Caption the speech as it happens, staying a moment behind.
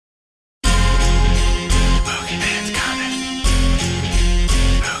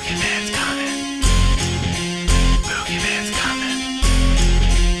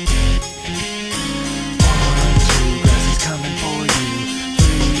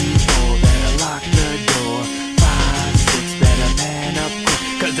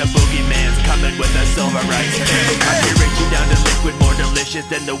silver rice pen. I can rate you down to liquid, more delicious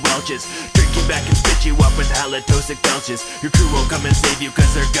than the Welch's. Drink you back and spit you up with halitosis belches. Your crew won't come and save you cause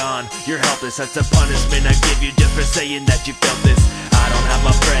they're gone. You're helpless, that's a punishment I give you just for saying that you felt this. I don't have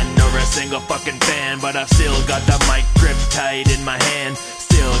a friend or a single fucking fan, but I've still got the mic grip tight in my hand.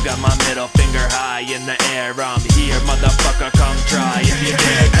 Still got my middle finger high in the air. I'm here, motherfucker, come try if you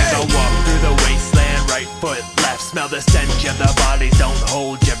dare. Take a walk through the wasteland, right foot left. Smell the stench of the bodies, don't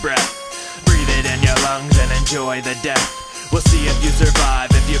hold your breath. Breathe it in your lungs and enjoy the death. We'll see if you survive,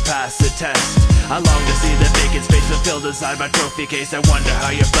 if you pass the test. I long to see the vacant space fulfilled inside my trophy case. I wonder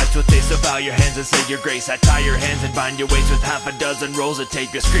how your flesh will taste, so bow your hands and say your grace. I tie your hands and bind your waist with half a dozen rolls of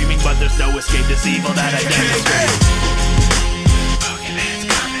tape. You're screaming but there's no escape, this evil that I demonstrate. Boogie Man's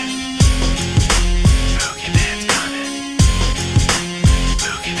coming. Boogie Man's coming.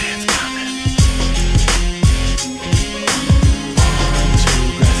 Boogie Man's coming. 1,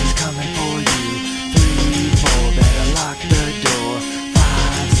 2, grass is coming for you. 3, 4, better lock the door.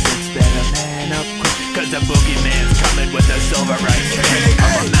 5, 6, better man up quick, cause the Boogie Man's coming with a silver rice pen.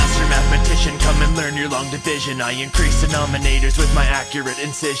 I'm a master mathematician, come and learn your long division. I increase denominators with my accurate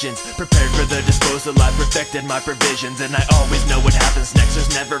incisions. Prepared for the disposal, I perfected my provisions. And I always know what happens next, there's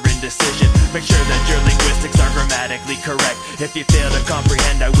never indecision. Make sure that your linguistics are grammatically correct. If you fail to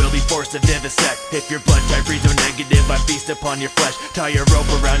comprehend, I will be forced to vivisect. If your blood type reads O negative, I feast upon your flesh. Tie a rope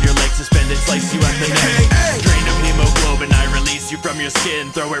around your leg, suspend it, slice you at the neck. Drain of hemoglobin, I release you from your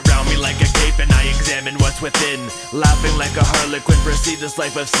skin. Throw it round me like a cape and I examine what's within. Laughing like a harlequin, proceed this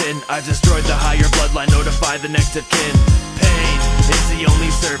life of sin. I've destroyed the higher bloodline, notify the next of kin. Pain is the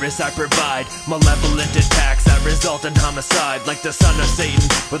only service I provide. Malevolent attacks that result in homicide. Like the son of Satan,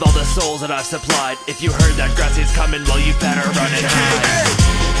 with all the souls that I've supplied. If you heard that Grassy's coming, well you better run and hide.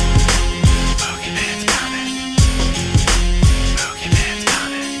 Boogie Man's coming. Boogie Man's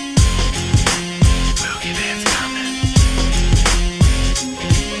coming. Boogie Man's coming.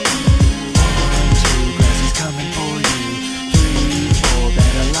 1, 2, Grassy's coming for you. 3, 4,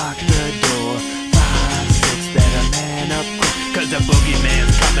 better lock the door. 5, 6, better man up quick, cause the Boogie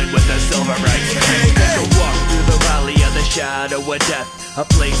Man's coming with a silver rice pen. Take a walk through the valley of the shadow of death, a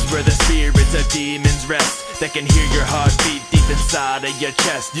place where the spirits of demons rest. They can hear your heartbeat deep inside of your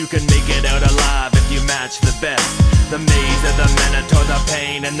chest. You can make it out alive if you match the best. The maze of the minotaur, the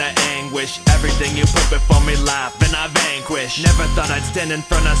pain and the anguish. Everything you put before me, laugh and I vanquish. Never thought I'd stand in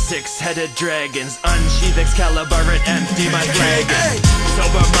front of 6-headed dragons. Unsheath Excalibur and empty my flagon.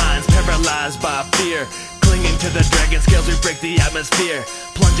 Sober minds paralyzed by fear, clinging to the dragon scales, we break the atmosphere.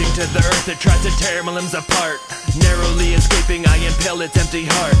 Plunging to the earth, it tries to tear my limbs apart. Narrowly escaping, I impale its empty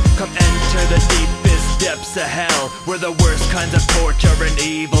heart. Come enter the deepest depths of hell, where the worst kinds of torture and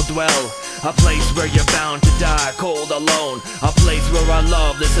evil dwell. A place where you're bound to die cold alone. A place where I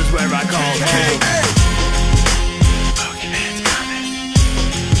love, this is where I call home. Boogie Man's coming.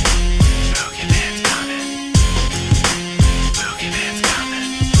 Boogie Man's coming. Boogie Man's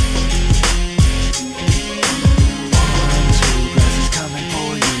coming. 1, 2, grass is coming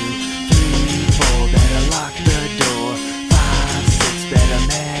for you. 3, 4, better lock the door. 5, 6, better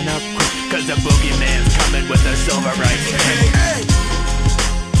man up quick, cause the Boogie Man's coming with a silver rice pen.